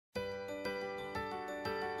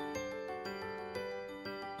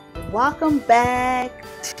welcome back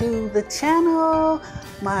to the channel.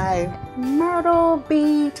 My Myrtle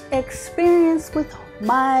Beach experience with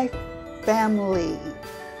my family.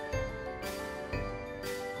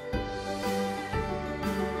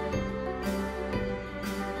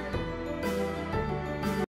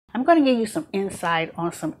 I'm going to give you some insight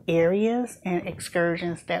on some areas and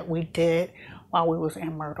excursions that we did while we was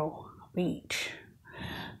in Myrtle Beach.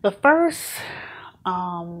 The first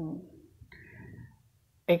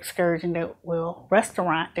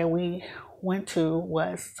restaurant that we went to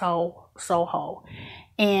was Soho,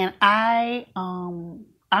 and I'm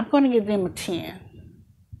going to give them a 10.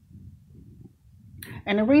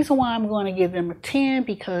 And the reason why I'm going to give them a 10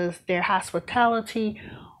 because their hospitality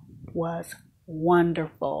was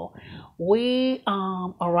wonderful. We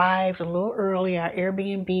arrived a little early. Our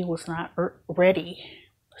Airbnb was not ready,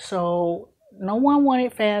 so no one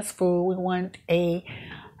wanted fast food. We wanted a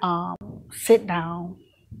sit down,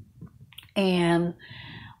 and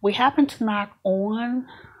we happened to knock on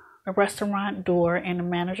the restaurant door, and the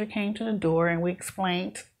manager came to the door, and we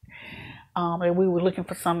explained that we were looking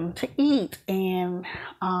for something to eat, and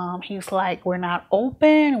he's like, we're not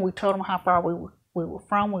open. And we told him how far we were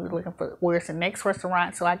from. We were looking for where's the next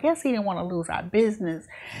restaurant, so I guess he didn't want to lose our business.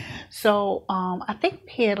 So I think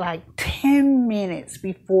we had like 10 minutes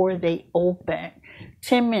before they opened.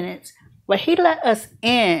 10 minutes, but he let us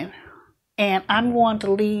in, and I'm going to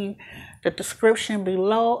leave the description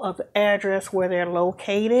below of the address where they're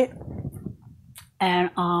located.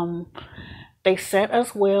 And they set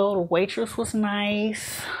us well. The waitress was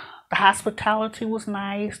nice, the hospitality was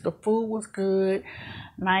nice, the food was good,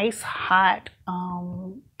 nice, hot.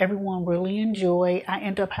 Everyone really enjoyed. I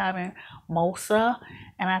ended up having mosa,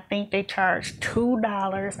 and I think they charged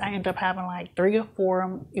 $2. I ended up having like 3 or 4 of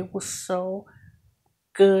them. It was so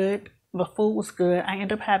good. The food was good. I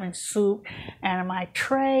ended up having soup, and in my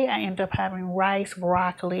tray I ended up having rice,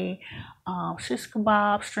 broccoli, shish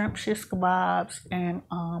kebabs, shrimp shish kebabs, and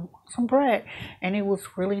some bread, and it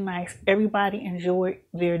was really nice. Everybody enjoyed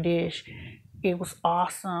their dish. It was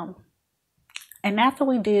awesome. And after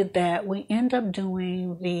we did that, we ended up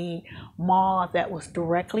doing the mall that was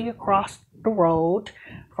directly across the road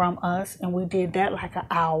from us, and we did that like an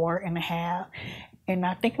hour and a half. And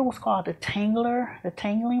I think it was called the Tangler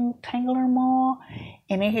Mall,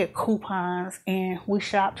 and they had coupons, and we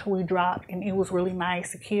shopped till we dropped, and it was really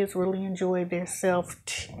nice. The kids really enjoyed themselves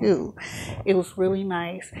too. It was really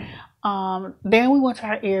nice. Then we went to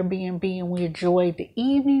our Airbnb, and we enjoyed the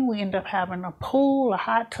evening. We ended up having a pool, a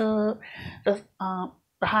hot tub, the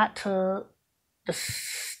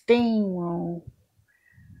steam room.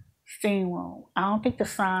 I don't think the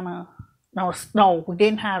sauna. No, we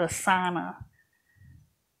didn't have the sauna.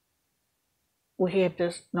 We had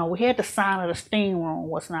the sauna. The steam room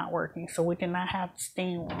was not working, so we did not have the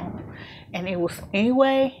steam room. And it was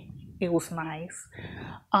nice.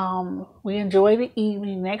 We enjoyed the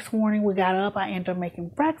evening. Next morning we got up. I ended up making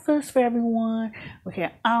breakfast for everyone. We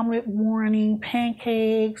had omelet morning,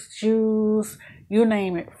 pancakes, juice, you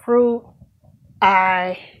name it, fruit.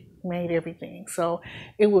 I made everything. So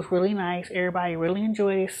it was really nice. Everybody really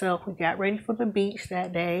enjoyed itself. We got ready for the beach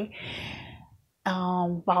that day.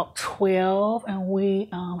 About 12, and we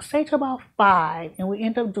stayed till about 5, and we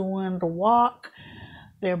ended up doing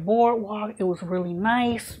their boardwalk. It was really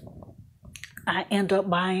nice. I ended up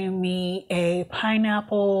buying me a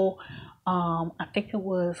pineapple, I think it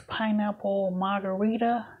was pineapple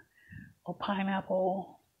margarita, or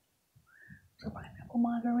pineapple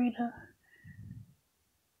margarita.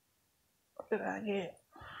 What did I get?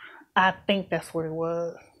 I think that's what it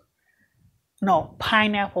was. No,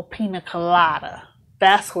 pineapple pina colada.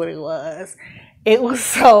 That's what it was. It was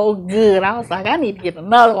so good. I was like, I need to get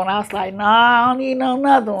another one. I was like, no, I don't need no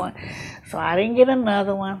another one. So I didn't get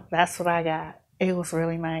another one. That's what I got. It was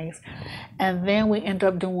really nice. And then we ended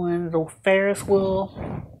up doing the Ferris wheel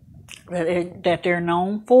that they're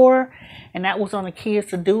known for. And that was on the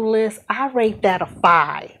kids' to-do list. I rate that a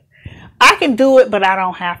 5. I can do it, but I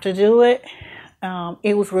don't have to do it.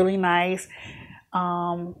 It was really nice.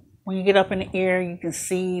 When you get up in the air, you can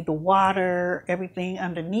see the water, everything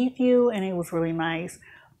underneath you, and it was really nice.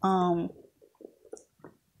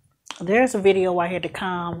 There's a video where I had to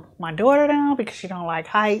calm my daughter down because she don't like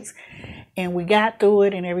heights, and we got through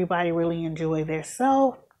it, and everybody really enjoyed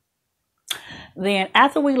themselves. Then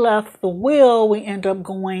after we left the wheel, we ended up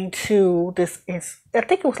going to this. I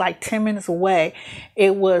think it was like 10 minutes away.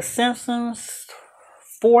 It was Simpsons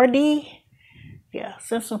 4D. Yeah,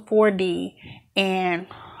 Simpsons 4D, and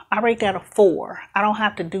I rate that a 4. I don't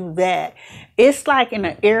have to do that. It's like in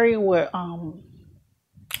an area where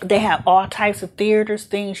They have all types of theaters,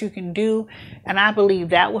 things you can do. And I believe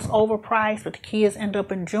that was overpriced, but the kids end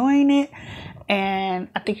up enjoying it. And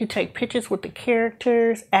I think you take pictures with the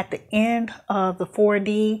characters at the end of the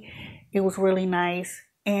 4D. It was really nice.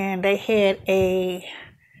 And they had a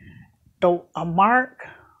mark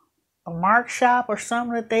shop or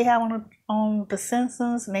something that they have on The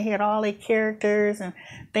Simpsons, and they had all their characters and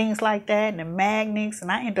things like that, and the magnets.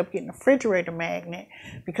 And I ended up getting a refrigerator magnet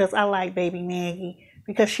because I like baby Maggie,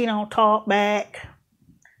 because she don't talk back,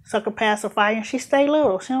 sucker pacifier, and she stay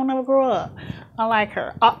little. She don't never grow up. I like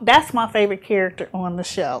her. That's my favorite character on the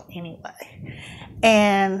show anyway.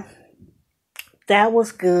 And that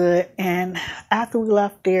was good. And after we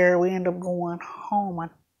left there, we ended up going home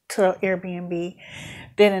to Airbnb.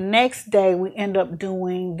 Then the next day, we end up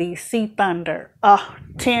doing the Sea Thunder.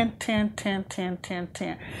 10.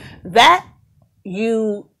 That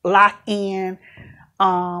you lock in.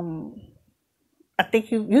 I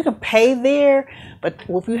think you can pay there, but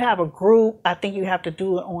if you have a group, I think you have to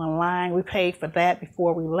do it online. We paid for that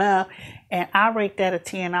before we left, and I rate that a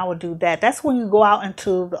 10. I would do that. That's when you go out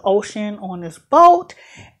into the ocean on this boat,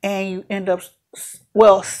 and you end up,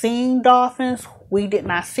 seeing dolphins. We did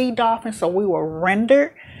not see dolphins, so we were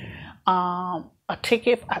rendered a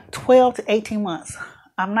ticket for 12 to 18 months.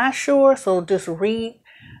 I'm not sure, so just read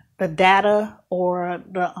the data or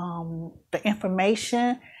the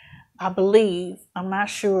information. I believe, I'm not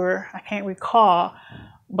sure, I can't recall,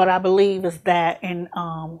 but I believe it's that. And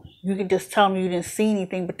you can just tell them you didn't see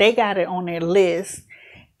anything, but they got it on their list.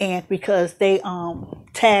 And because they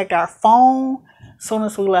tagged our phone as soon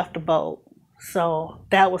as we left the boat. So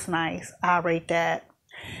that was nice. I rate that.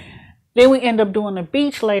 Then we ended up doing the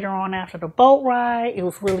beach later on after the boat ride. It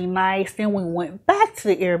was really nice. Then we went back to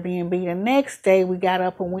the Airbnb. The next day we got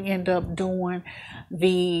up and we ended up doing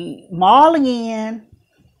the mall again.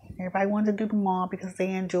 Everybody wanted to do the mall because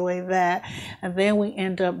they enjoy that. And then we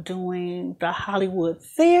end up doing the Hollywood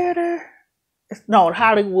Theater. No, the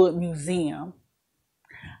Hollywood Museum.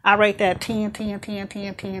 I rate that 10.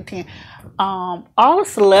 All the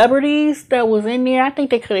celebrities that was in there, I think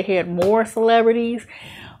they could have had more celebrities.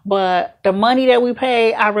 But the money that we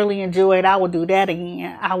paid, I really enjoyed. I would do that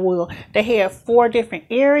again. I will. They had 4 different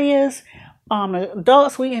areas. The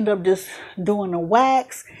adults, we end up just doing the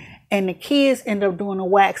wax. And the kids end up doing the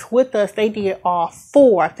wax with us. They did all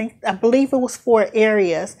 4. I believe it was 4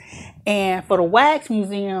 areas. And for the wax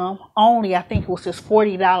museum only, I think it was just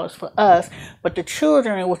 $40 for us. But the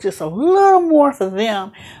children, it was just a little more for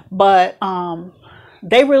them. But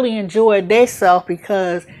they really enjoyed themselves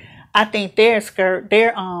because I think their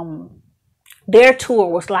tour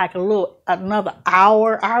was like another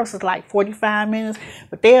hour. Ours was like 45 minutes,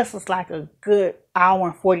 but theirs was like a good hour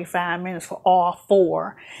and 45 minutes for all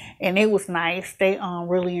 4. And it was nice. They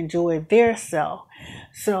really enjoyed their self.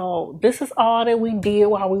 So this is all that we did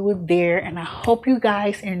while we were there. And I hope you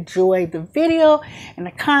guys enjoyed the video and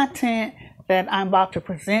the content that I'm about to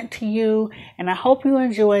present to you. And I hope you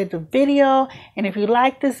enjoyed the video. And if you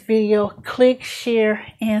like this video, click, share,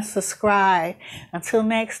 and subscribe. Until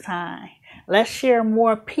next time. Let's share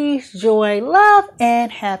more peace, joy, love,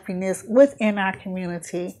 and happiness within our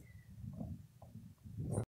community.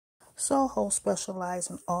 Soho specializes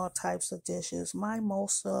in all types of dishes. My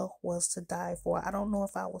mosa was to die for. I don't know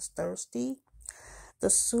if I was thirsty. The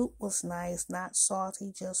soup was nice, not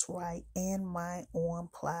salty, just right, and my on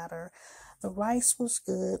platter. The rice was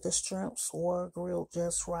good. The shrimps were grilled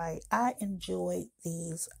just right. I enjoyed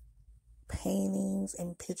these paintings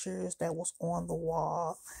and pictures that was on the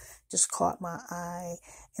wall. Just caught my eye.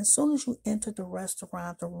 And as soon as you enter the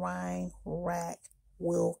restaurant, the wine rack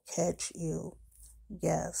will catch you.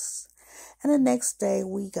 Yes. And the next day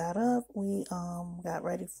we got up. We got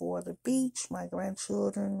ready for the beach. My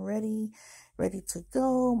grandchildren ready to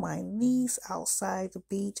go. My niece outside the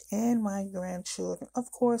beach, and my grandchildren, of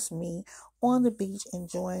course me, on the beach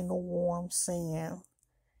enjoying the warm sand.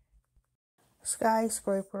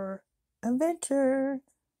 Skyscraper adventure.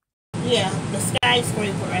 Yeah, the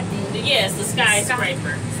skyscraper, I think. Yes, the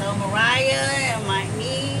skyscraper. So Mariah and my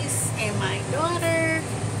niece and my daughter.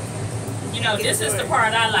 You know, this is the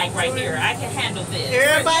part I like right here. I can handle this.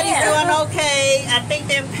 Everybody's doing okay. I think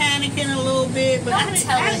they're panicking a little bit, but Don't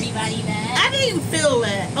tell anybody that. I didn't even feel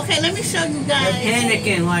that. Okay, let me show you guys. They're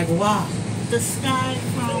panicking like wow. The sky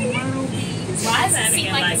from Myrtle Beach. Why does it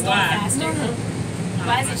seem like it's going faster?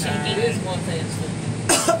 Why is it shaking? It is more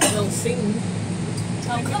faster. Don't sing.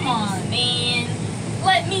 Oh, come on, man.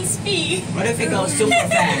 Let me speak. What if it goes super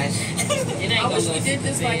fast? It ain't I wish we did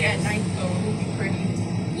this like at night though. It would be pretty.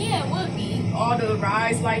 Yeah, it would be. All the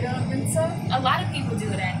rides light up and stuff. A lot of people do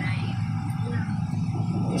it at night.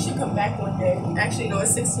 You should come back one day. Actually, no,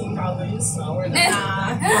 it's $16. So we're like,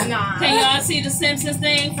 nah. Can y'all see the Simpsons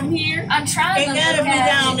thing from here? I'm trying to It gotta look be at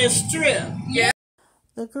down it. this strip.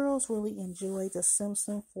 The girls really enjoyed the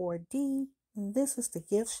Simpson 4D. And this is the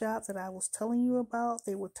gift shop that I was telling you about.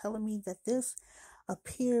 They were telling me that this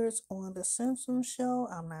appears on the Simpsons show.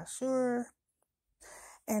 I'm not sure.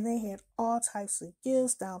 And they had all types of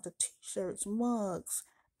gifts down to t-shirts, mugs,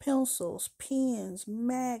 pencils, pens,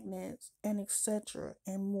 magnets, and etc.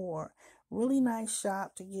 and more. Really nice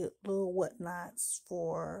shop to get little whatnots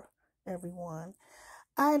for everyone.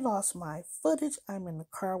 I lost my footage. I'm in the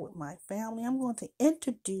car with my family. I'm going to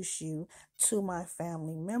introduce you to my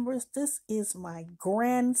family members. This is my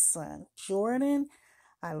grandson, Jordan.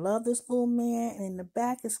 I love this little man. And in the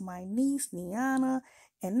back is my niece, Niana.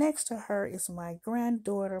 And next to her is my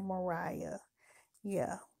granddaughter, Mariah.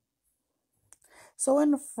 Yeah. So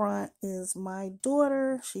in the front is my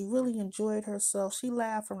daughter. She really enjoyed herself. She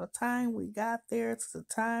laughed from the time we got there to the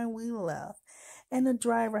time we left. And the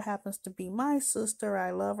driver happens to be my sister.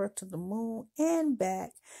 I love her to the moon and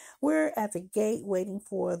back. We're at the gate waiting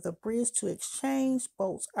for the bridge to exchange.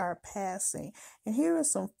 Boats are passing. And here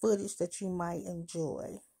is some footage that you might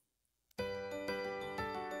enjoy.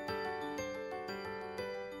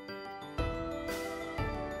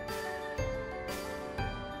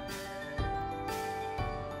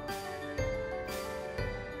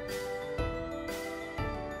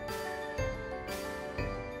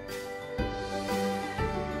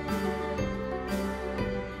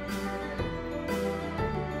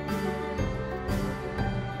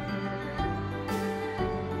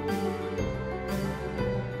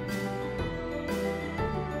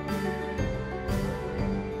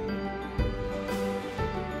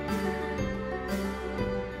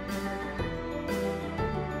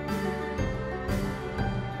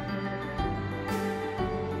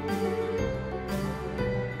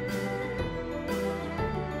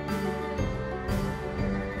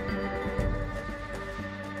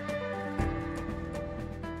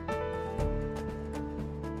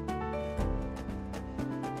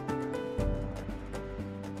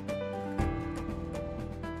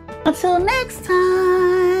 Until next time.